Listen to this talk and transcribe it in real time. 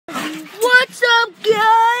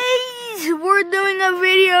Guys, we're doing a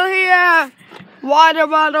video here. Water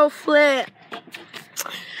bottle flip.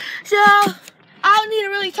 So, I don't need to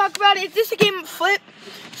really talk about it. It's just a game of flip.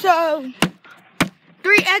 So,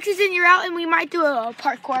 3 X's and you're out, and we might do a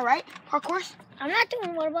parkour, right? Parkours? I'm not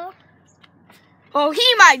doing water bottle. Well,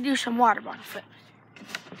 he might do some water bottle flip.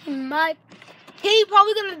 He might. He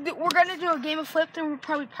probably we're gonna do a game of flip, and we're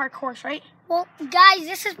probably parkours, right? Well, guys,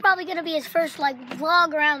 this is probably gonna be his first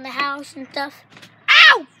vlog around the house and stuff.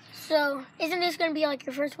 Ow! So, isn't this gonna be your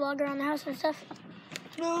first vlog around the house and stuff?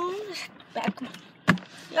 No, back.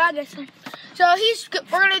 Yeah, I guess so. So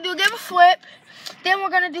we're gonna do a game of flip, then we're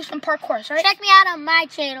gonna do some parkours, right? Check me out on my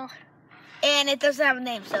channel. And it doesn't have a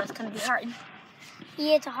name, so it's gonna be hard.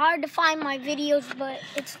 Yeah, it's hard to find my videos, but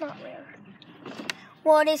it's not rare.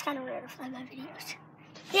 Well, it is kind of rare to find my videos.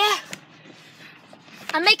 Yeah.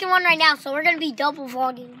 I'm making one right now, so we're gonna be double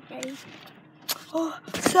vlogging. Ready? Oh,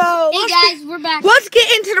 so hey guys, we're back. Let's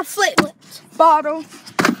get into the flip bottle.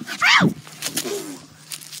 Ow!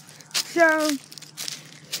 So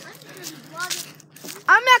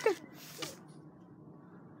I'm not gonna.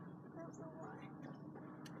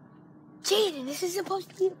 Jaden, this is supposed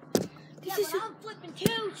to be. I'm flipping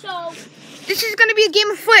too, so This is gonna be a game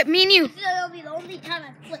of flip, me and you. this will be the only time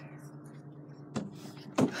I flip.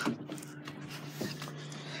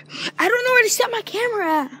 I don't know where to set my camera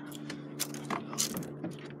at.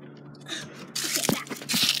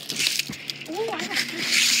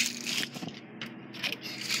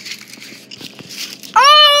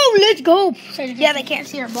 Oh, let's go. Yeah, they can't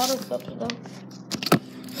see our bottle filter though.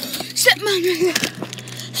 Set my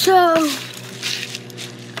So,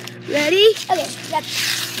 ready? Okay,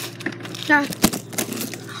 Now,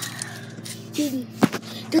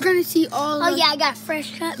 they're gonna see all. Oh yeah, I got a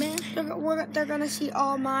fresh cut, man. They're gonna see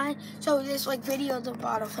all mine. So there's videos of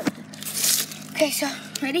bottle flipping. Okay, so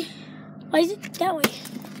ready? Why is it that way?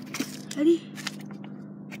 Ready?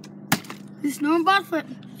 There's no bottle flip.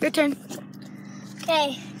 Your turn.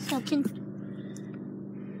 Okay, so I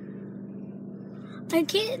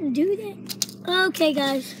can't do that. Okay,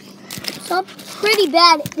 guys. So I'm pretty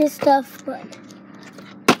bad at this stuff, but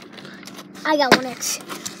I got 1 X.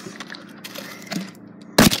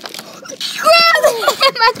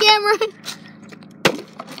 Grab my camera.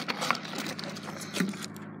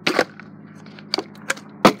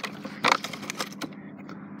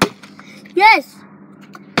 Yes.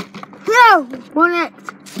 No, 1 X.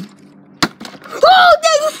 Oh,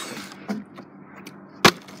 dang it!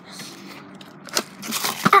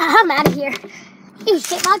 I'm out of here. You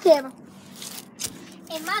shit my camera.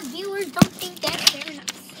 And my viewers don't think that's very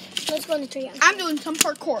nice. Let's go in the tree. I'm doing some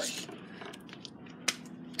parkour.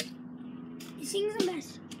 This thing's a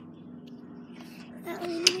mess. I'm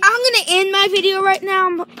gonna end my video right now.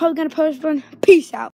 I'm probably gonna post one. Peace out.